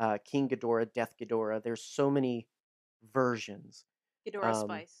 King Ghidorah, Death Ghidorah. There's so many versions. Ghidorah Um,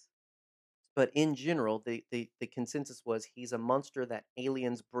 Spice. but in general, the consensus was he's a monster that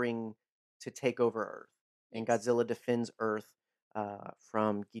aliens bring to take over Earth, and Yes. Godzilla defends Earth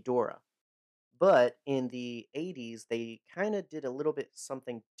from Ghidorah. But in the 80s, they kind of did a little bit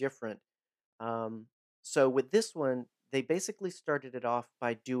something different. So with this one, they basically started it off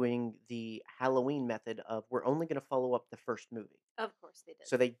by doing the Halloween method of we're only going to follow up the first movie. Of course they did.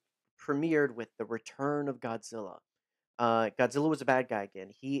 So they premiered with the Return of Godzilla. Godzilla was a bad guy again.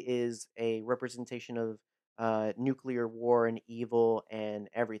 He is a representation of nuclear war and evil and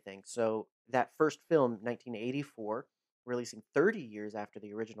everything. So that first film, 1984, releasing 30 years after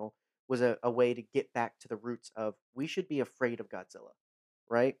the original, was a way to get back to the roots of we should be afraid of Godzilla,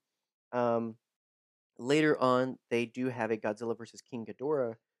 right? Later on, they do have a Godzilla versus King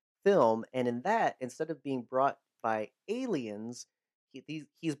Ghidorah film, and in that, instead of being brought by aliens,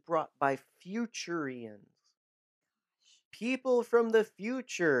 he's brought by Futurians, people from the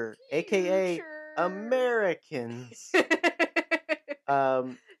future, aka Future. Americans.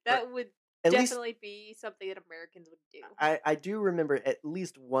 For That would at least definitely be something that Americans would do. I do remember at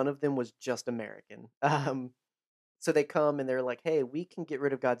least one of them was just American. So they come and they're like, "Hey, we can get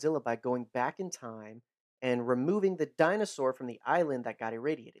rid of Godzilla by going back in time and removing the dinosaur from the island that got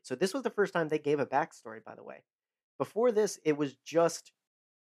irradiated." So this was the first time they gave a backstory, by the way. Before this, it was just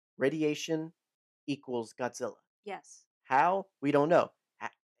radiation equals Godzilla. Yes. How? We don't know.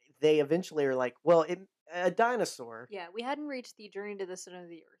 They eventually are like, well, a dinosaur. Yeah, we hadn't reached the journey to the center of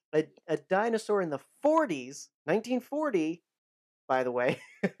the earth. A dinosaur in the 40s, 1940, by the way,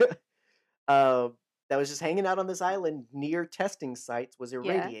 that was just hanging out on this island near testing sites was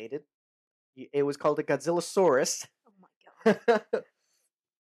irradiated. It was called a Godzillasaurus. Oh my god.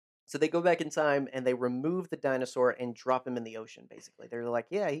 So they go back in time and they remove the dinosaur and drop him in the ocean, basically. They're like,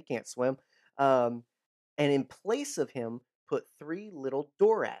 yeah, he can't swim. And in place of him, put three little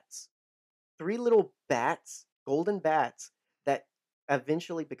Dorats. Three little bats, golden bats, that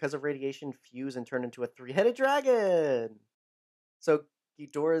eventually, because of radiation, fuse and turn into a three-headed dragon. So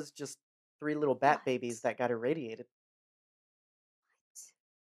Ghidorah's just three little bat babies that got irradiated.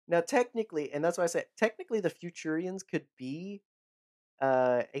 Now, technically, and that's why I said, technically the Futurians could be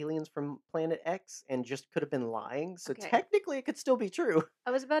aliens from Planet X and just could have been lying. So Okay. technically it could still be true.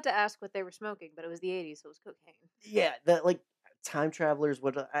 I was about to ask what they were smoking, but it was the 80s, so it was cocaine. Yeah, that like time travelers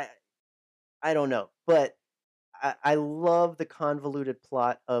would I don't know, but I love the convoluted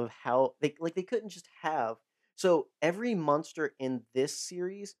plot of how they couldn't just have. So every monster in this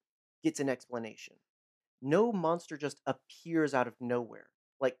series gets an explanation. No monster just appears out of nowhere.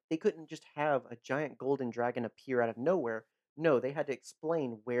 Like they couldn't just have a giant golden dragon appear out of nowhere. No, they had to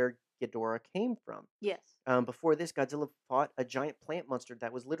explain where Ghidorah came from. Yes. Before this, Godzilla fought a giant plant monster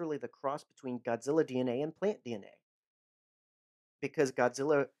that was literally the cross between Godzilla DNA and plant DNA. Because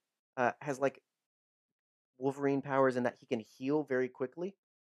Godzilla has like Wolverine powers in that he can heal very quickly.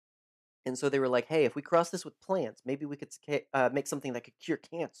 And so they were like, hey, if we cross this with plants, maybe we could make something that could cure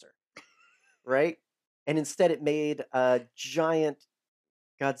cancer. Right? And instead it made a giant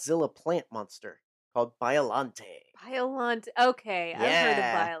Godzilla plant monster called Biollante. Biollante. Okay, I've heard of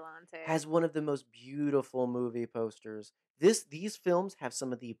Yeah. Biollante. Has one of the most beautiful movie posters. These films have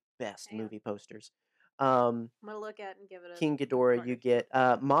some of the best Damn. movie posters. I'm gonna look at it and give it a King Ghidorah, you partnership. get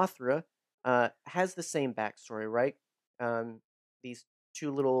Mothra has the same backstory, right? These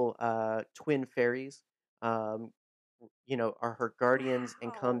two little twin fairies, are her guardians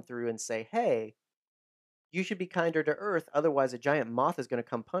and come Wow. through and say, "Hey, you should be kinder to Earth, otherwise a giant moth is going to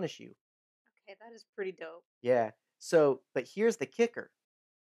come punish you." Okay, that is pretty dope. Yeah. So, but here's the kicker: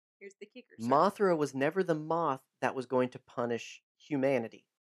 Here's the kicker. Sir. Mothra was never the moth that was going to punish humanity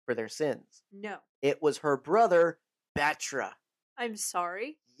for their sins. No. It was her brother, Batra. I'm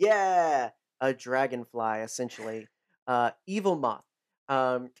sorry. Yeah, a dragonfly, essentially. Evil moth.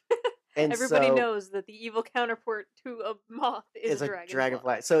 And Everybody so knows that the evil counterpart to a moth is a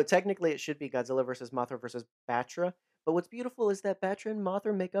dragonfly. So technically, it should be Godzilla versus Mothra versus Batra. But what's beautiful is that Batra and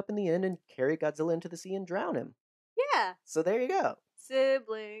Mothra make up in the end and carry Godzilla into the sea and drown him. Yeah. So there you go.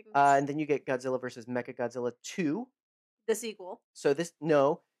 Siblings. And then you get Godzilla versus Mechagodzilla 2. The sequel. So this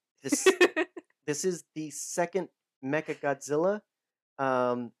this is the second Mechagodzilla.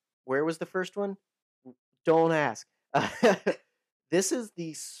 Where was the first one? Don't ask. This is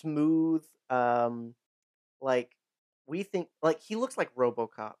the smooth, like we think like he looks like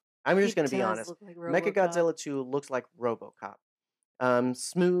RoboCop. I'm He just gonna be does honest. look like RoboCop. Mechagodzilla 2 looks like RoboCop.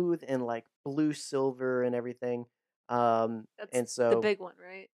 Smooth and like blue silver and everything. That's And the so big one,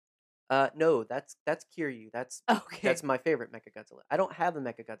 right? no, that's Kiryu. That's Okay. my favorite Mechagodzilla. I don't have a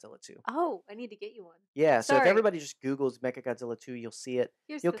Mechagodzilla 2. Oh, I need to get you one. Yeah, so if Sorry. everybody just Googles Mechagodzilla 2, you'll see it.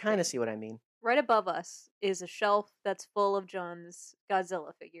 Here's You'll the kind of thing. see what I mean. Right above us is a shelf that's full of John's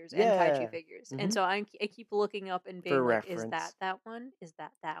Godzilla figures and Yeah. kaiju figures. Mhm. And so I keep looking up and being For like, is reference. that one? Is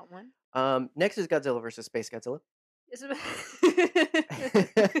that one? Next is Godzilla versus Space Godzilla. Is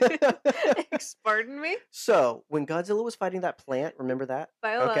Pardon me? So when Godzilla was fighting that plant, remember that?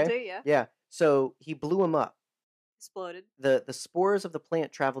 Biology, yeah. Yeah. So he blew him up. Exploded. The spores of the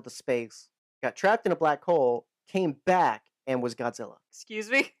plant traveled to space, got trapped in a black hole, came back, and was Godzilla.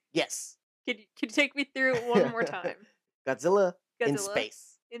 Excuse me? Yes. Can you take me through it one more time? Godzilla in Godzilla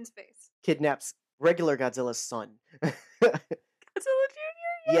space. In space. Kidnaps regular Godzilla's son. Godzilla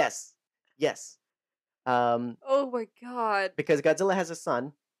Jr.? Yes. Yes. Oh my god. Because Godzilla has a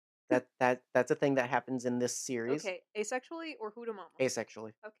son. That's a thing that happens in this series. Okay, asexually or Hudamama?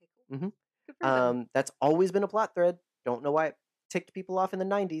 Asexually. Okay, cool. Mhm. Good for them. That's always been a plot thread. Don't know why it ticked people off in the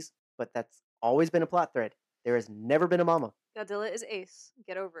 90s, but that's always been a plot thread. There has never been a mama. Godzilla is ace.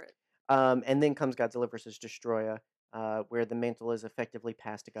 Get over it. And then comes Godzilla versus Destroya, where the mantle is effectively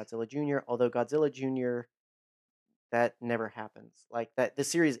passed to Godzilla Jr., although Godzilla Jr., that never happens. Like that the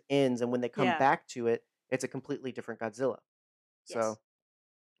series ends, and when they come Yeah. back to it, it's a completely different Godzilla. Yes. So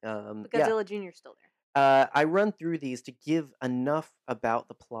But yeah. Godzilla Jr. 's still there. I run through these to give enough about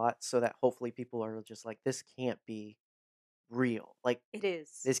the plot so that hopefully people are just like, this can't be real. Like, It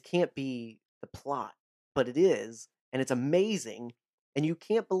is. this can't be the plot, but it is, and it's amazing. And you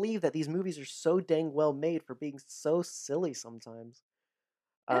can't believe that these movies are so dang well made for being so silly sometimes.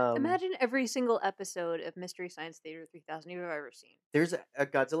 Imagine every single episode of Mystery Science Theater 3000 you've ever seen. There's a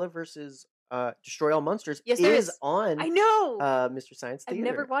Godzilla versus Destroy All Monsters. Yes, there is. On I know. Mr. Science Theater. I've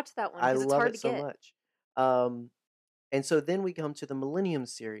never watched that one I because it's love hard it to so get. much. And so then we come to the Millennium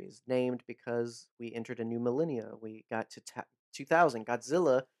series, named because we entered a new millennia. We got to 2000,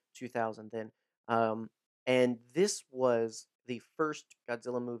 Godzilla 2000 then. And this was the first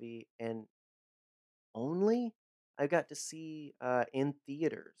Godzilla movie and only I got to see in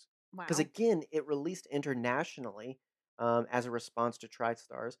theaters. Because Wow. again, it released internationally as a response to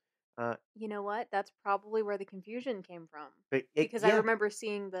TriStars. You know what? That's probably where the confusion came from. But Because I remember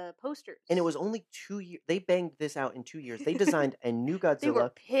seeing the posters. And it was only 2 years. They banged this out in 2 years. They designed a new Godzilla. They were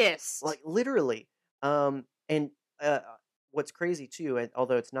pissed. Like, literally. And what's crazy, too, and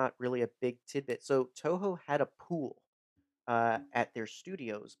although it's not really a big tidbit, so Toho had a pool at their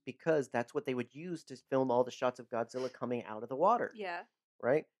studios because that's what they would use to film all the shots of Godzilla coming out of the water. Yeah.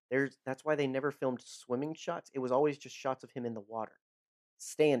 Right? That's why they never filmed swimming shots. It was always just shots of him in the water,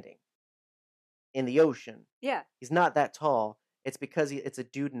 standing in the ocean. Yeah. He's not that tall. It's because it's a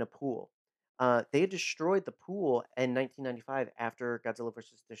dude in a pool. They destroyed the pool in 1995 after Godzilla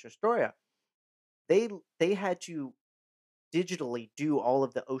vs. Destroya. They had to digitally do all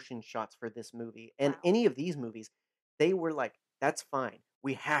of the ocean shots for this movie. And Wow. any of these movies, they were like, that's fine.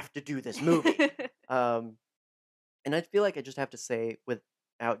 We have to do this movie. And I feel like I just have to say,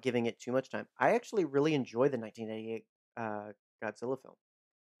 without giving it too much time, I actually really enjoy the 1988 Godzilla film.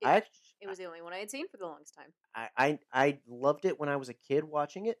 It was the only one I had seen for the longest time. I loved it when I was a kid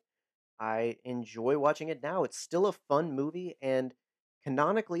watching it. I enjoy watching it now. It's still a fun movie, and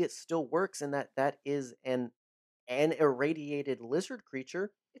canonically, it still works in that is an irradiated lizard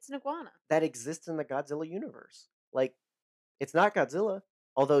creature. It's an iguana that exists in the Godzilla universe. Like, it's not Godzilla,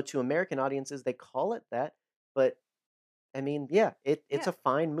 although to American audiences they call it that. But I mean, yeah, it's a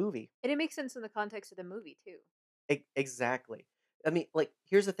fine movie. And it makes sense in the context of the movie too. Exactly. I mean, like,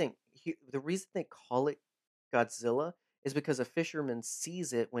 here's the thing. The reason they call it Godzilla is because a fisherman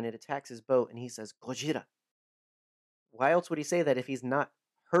sees it when it attacks his boat and he says, Gojira. Why else would he say that if he's not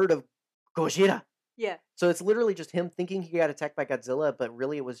heard of Gojira? Yeah. So it's literally just him thinking he got attacked by Godzilla, but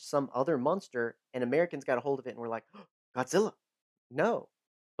really it was some other monster, and Americans got a hold of it and were like, oh, Godzilla. No.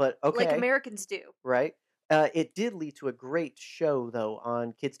 But okay. Like Americans do. Right? It did lead to a great show, though,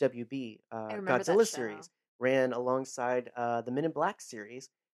 on Kids WB. Godzilla series ran alongside the Men in Black series,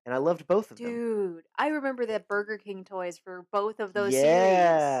 and I loved both of them. Dude, I remember that Burger King toys for both of those series.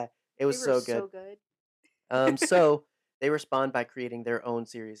 Yeah, it was so good. So they respond by creating their own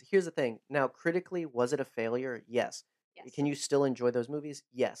series. Here's the thing. Now, critically, was it a failure? Yes. Can you still enjoy those movies?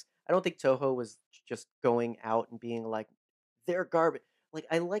 Yes. I don't think Toho was just going out and being like, they're garbage. Like,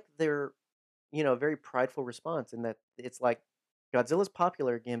 I like their, very prideful response in that it's like, Godzilla's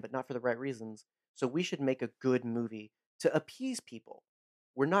popular again, but not for the right reasons. So we should make a good movie to appease people.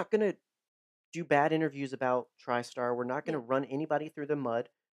 We're not going to do bad interviews about TriStar. We're not going to Yeah. run anybody through the mud.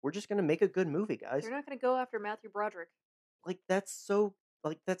 We're just going to make a good movie, guys. They're not going to go after Matthew Broderick. Like that's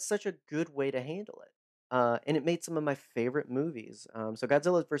such a good way to handle it. And it made some of my favorite movies. So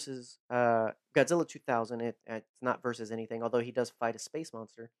Godzilla 2000. It's not versus anything, although he does fight a space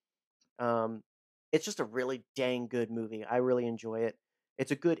monster. Um, it's just a really dang good movie. I really enjoy it.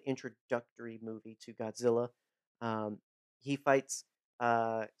 It's a good introductory movie to Godzilla. Um, he fights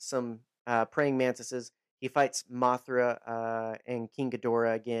some praying mantises. He fights Mothra and King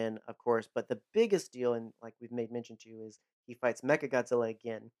Ghidorah again, of course. But the biggest deal, and like we've made mention to, is he fights Mechagodzilla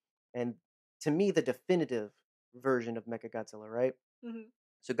again. And to me, the definitive version of Mechagodzilla, right? Mm-hmm.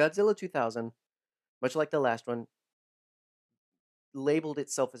 So Godzilla 2000, much like the last one, labeled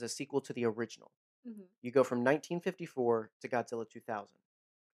itself as a sequel to the original. Mm-hmm. You go from 1954 to Godzilla 2000,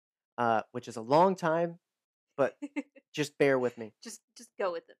 which is a long time, but just bear with me. just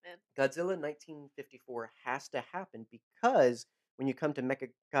go with it, man. Godzilla 1954 has to happen because when you come to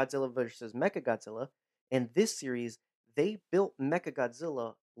Godzilla versus Mechagodzilla, in this series, they built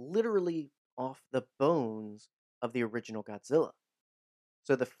Mechagodzilla literally off the bones of the original Godzilla.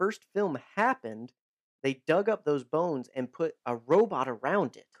 So the first film happened, they dug up those bones and put a robot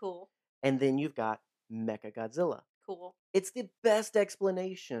around it. Cool. And then you've got Mechagodzilla. Cool. It's the best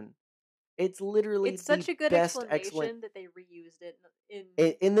explanation. It's literally It's such the a good best explanation that they reused it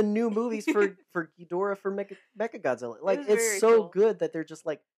in the new movies for Ghidorah for Mechagodzilla. Like was it's very so cool. good that they're just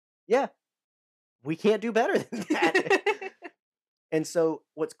like, yeah, we can't do better than that. And so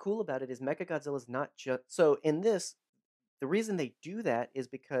what's cool about it is Mechagodzilla is not just so in this. The reason they do that is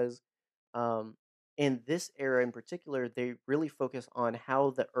because in this era in particular, they really focus on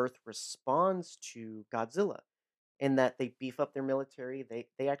how the Earth responds to Godzilla, in that they beef up their military.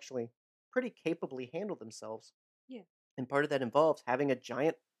 They actually pretty capably handle themselves. Yeah. And part of that involves having a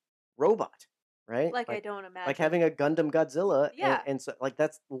giant robot, right? Like I don't imagine. Like having a Gundam Godzilla. Yeah. And so like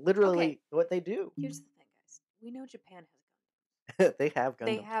that's literally what they do. Here's the thing, guys. We know Japan has Gundams. They have Gundams.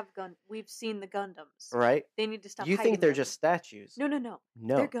 They have We've seen the Gundams. Right? They need to stop. You think hiding they're them. just statues? No. No,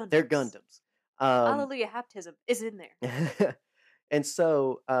 They're Gundams. They're Gundams. Hallelujah, Haptism is in there. And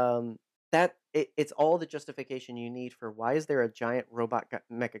so it's all the justification you need for why is there a giant robot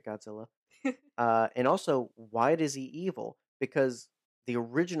Mechagodzilla, and also why is he evil? Because the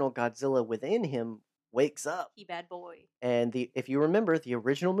original Godzilla within him wakes up. He bad boy. And if you remember the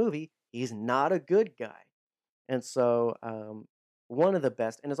original movie, he's not a good guy, and so one of the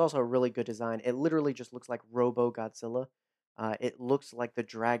best, and it's also a really good design. It literally just looks like Robo Godzilla. It looks like the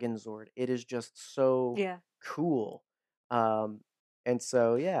Dragon Zord. It is just so cool. And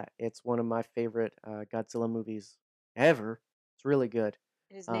so, yeah, it's one of my favorite Godzilla movies ever. It's really good.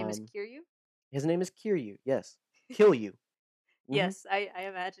 And his name is Kiryu? His name is Kiryu, yes. Kill you. Yes, I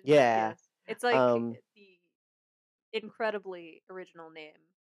imagine. Yeah. Yes. It's like the incredibly original name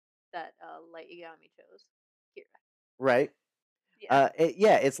that Light Yagami chose. Kira. Right.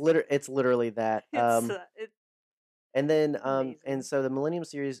 Yeah. It's literally that. And then and so the Millennium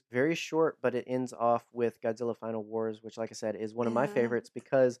series, very short, but it ends off with Godzilla Final Wars, which, like I said, is one of my favorites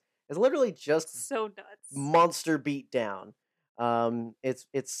because it's literally just so nuts. Monster beatdown.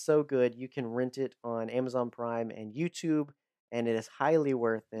 It's so good. You can rent it on Amazon Prime and YouTube, and it is highly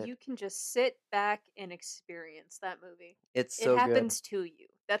worth it. You can just sit back and experience that movie. It's so good. It happens to you.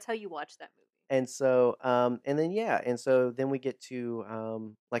 That's how you watch that movie. And so, and so then we get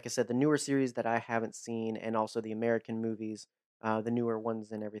to, like I said, the newer series that I haven't seen, and also the American movies, the newer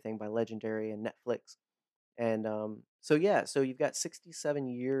ones and everything by Legendary and Netflix. And so you've got 67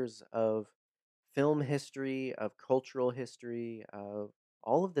 years of film history, of cultural history, of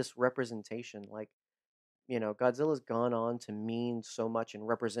all of this representation. Like, Godzilla's gone on to mean so much and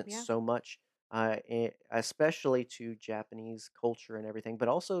represent so much, especially to Japanese culture and everything, but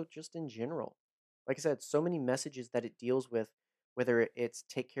also just in general. Like I said, so many messages that it deals with, whether it's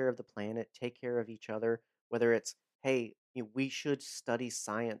take care of the planet, take care of each other, whether it's, hey, we should study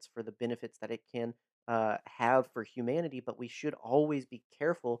science for the benefits that it can have for humanity, but we should always be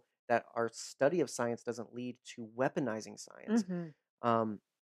careful that our study of science doesn't lead to weaponizing science.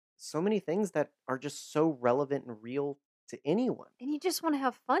 So many things that are just so relevant and real to anyone. And you just want to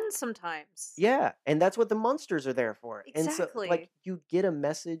have fun sometimes. Yeah, and that's what the monsters are there for. Exactly. And so, you get a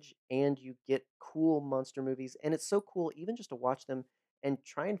message and you get cool monster movies, and it's so cool even just to watch them and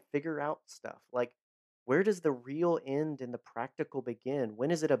try and figure out stuff. Like, where does the real end and the practical begin?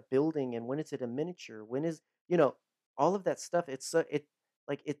 When is it a building and when is it a miniature? When is, all of that stuff.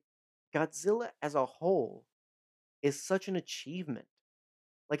 Godzilla as a whole is such an achievement.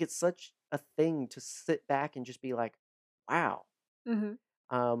 Like it's such a thing to sit back and just be like, wow.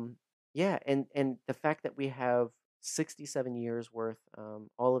 Mm-hmm. Um, yeah, and the fact that we have 67 years worth,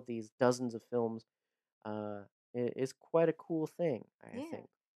 all of these dozens of films, is quite a cool thing, I Yeah. think.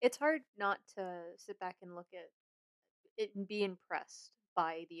 It's hard not to sit back and look at it and be impressed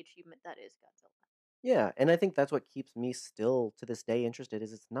by the achievement that is Godzilla. Yeah, and I think that's what keeps me still to this day interested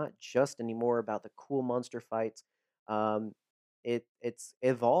is it's not just anymore about the cool monster fights. Um, it's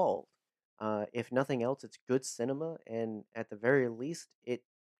evolved. If nothing else, it's good cinema, and at the very least, it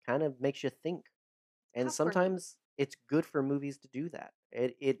kind of makes you think. And Popcorn movie. sometimes it's good for movies to do that.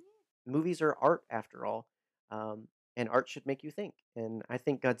 It movies are art after all, and art should make you think. And I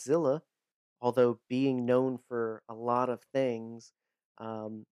think Godzilla, although being known for a lot of things,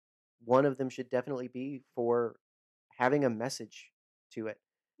 um, one of them should definitely be for having a message to it,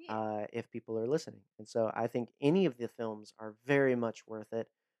 Yeah. if people are listening. And so I think any of the films are very much worth it.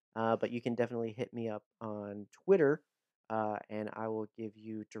 But you can definitely hit me up on Twitter, and I will give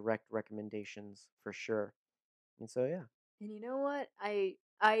you direct recommendations for sure. And so, yeah. And you know what? I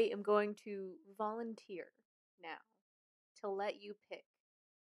am going to volunteer now to let you pick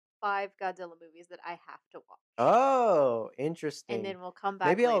 5 Godzilla movies that I have to watch. Oh, And interesting. then we'll come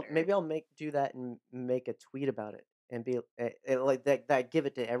back later. Maybe I'll make do that and make a tweet about it and be like that give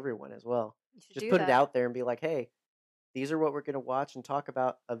it to everyone as well. You should Just do put it that out there and be like, "Hey, these are what we're going to watch and talk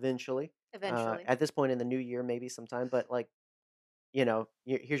about eventually." eventually. At this point in the new year maybe sometime, but like,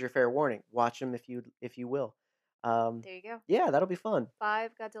 here's your fair warning. Watch them if you will. Um There you go. yeah, that'll be fun.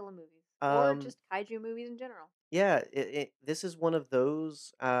 5 Godzilla movies. Or Um just kaiju movies in general. yeah, this is one of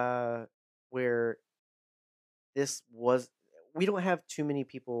those where this was we don't have too many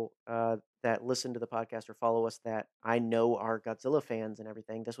people that listen to the podcast or follow us that I know are Godzilla fans and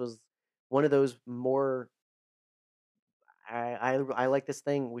everything. This was one of those more I like this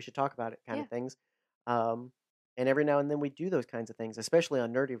thing. We should talk about it kind Yeah. of things. Um, and every now and then we do those kinds of things, especially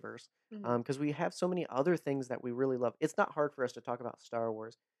on Nerdyverse, Hmm. because we have so many other things that we really love. It's not hard for us to talk about Star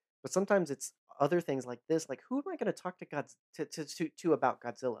Wars, but sometimes it's other things like this. Like, who am I going to talk to to about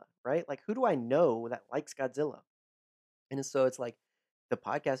Godzilla, right? Like, who do I know that likes Godzilla? And so it's like the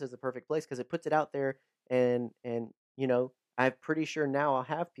podcast is the perfect place because it puts it out there, and I'm pretty sure now I'll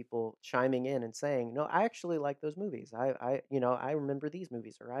have people chiming in and saying, "No, I actually like those movies. I remember these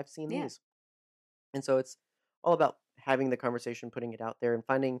movies or I've seen Yeah. these." And so it's all about having the conversation, putting it out there and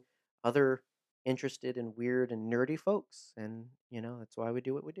finding other interested and weird and nerdy folks, and that's why we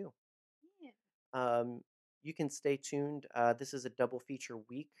do what we do. Yeah. Um, you can stay tuned. This is a double feature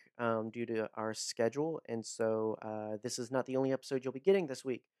week, due to our schedule, and so this is not the only episode you'll be getting this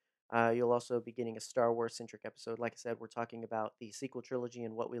week. You'll also be getting a Star Wars centric episode. Like I said, we're talking about the sequel trilogy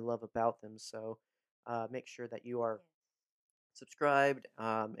and what we love about them. So make sure that you are Yes. subscribed,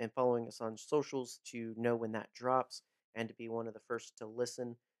 and following us on socials to know when that drops and to be one of the first to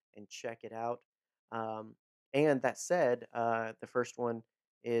listen and check it out. Um, and that said, the first one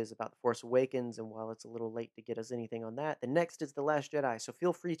is about The Force Awakens, and while it's a little late to get us anything on that, the next is The Last Jedi. So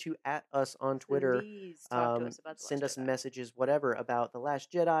feel free to at us on Twitter, Please talk to us about The send Last us Jedi. messages, whatever, about The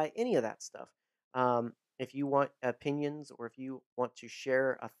Last Jedi, any of that stuff. If you want opinions or if you want to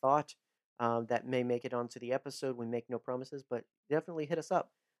share a thought, that may make it onto the episode. We make no promises, but definitely hit us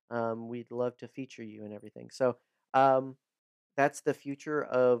up. We'd love to feature you and everything. So um, that's the future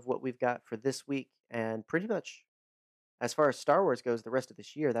of what we've got for this week. And pretty much as far as Star Wars goes, the rest of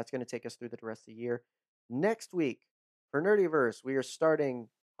this year, that's going to take us through the rest of the year. Next week, for Nerdyverse, we are starting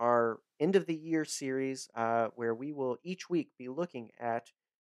our end of the year series, where we will each week be looking at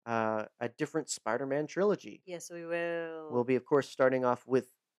a different Spider Man trilogy. Yes, we We'll will. be, of course, starting off with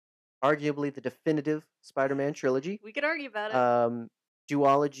arguably the definitive Spider-Man trilogy, We could argue about it. um,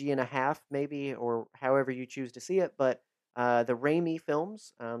 duology and a half, maybe, or however you choose to see it. But the Raimi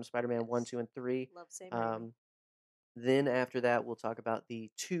films, Spider-Man 1, Yes. 2, and 3. Love Sam Raimi. Um, then after that, we'll talk about the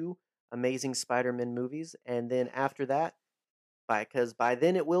two Amazing Spider-Man movies, and then after that, because by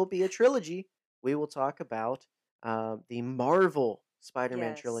then it will be a trilogy, we will talk about the Marvel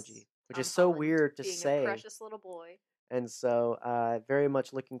Spider-Man Yes. trilogy, which is Tom so Holland weird to being a say. precious little boy. And so, very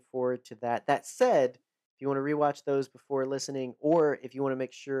much looking forward to that. That said, if you want to rewatch those before listening, or if you want to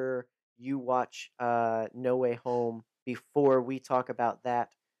make sure you watch No Way Home before we talk about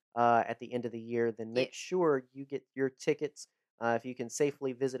that at the end of the year, then Yeah. make sure you get your tickets. If you can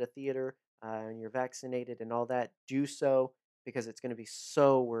safely visit a theater and you're vaccinated and all that, do so because it's going to be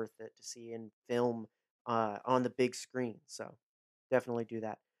so worth it to see in film on the big screen. So definitely do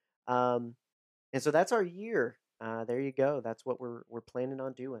that. Um, and so that's our year. There you go. That's what we're planning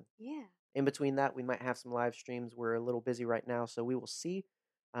on doing. Yeah. In between that, we might have some live streams. We're a little busy right now, so we will see.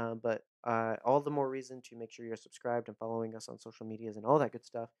 But all the more reason to make sure you're subscribed and following us on social medias and all that good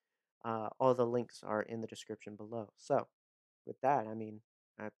stuff. All the links are in the description below. So, with that, I mean,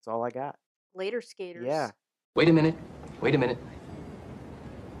 that's all I got. Later, skaters. Yeah. Wait a minute. Wait a minute.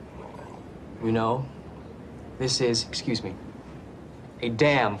 You know, this is, excuse me, a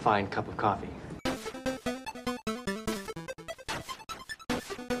damn fine cup of coffee.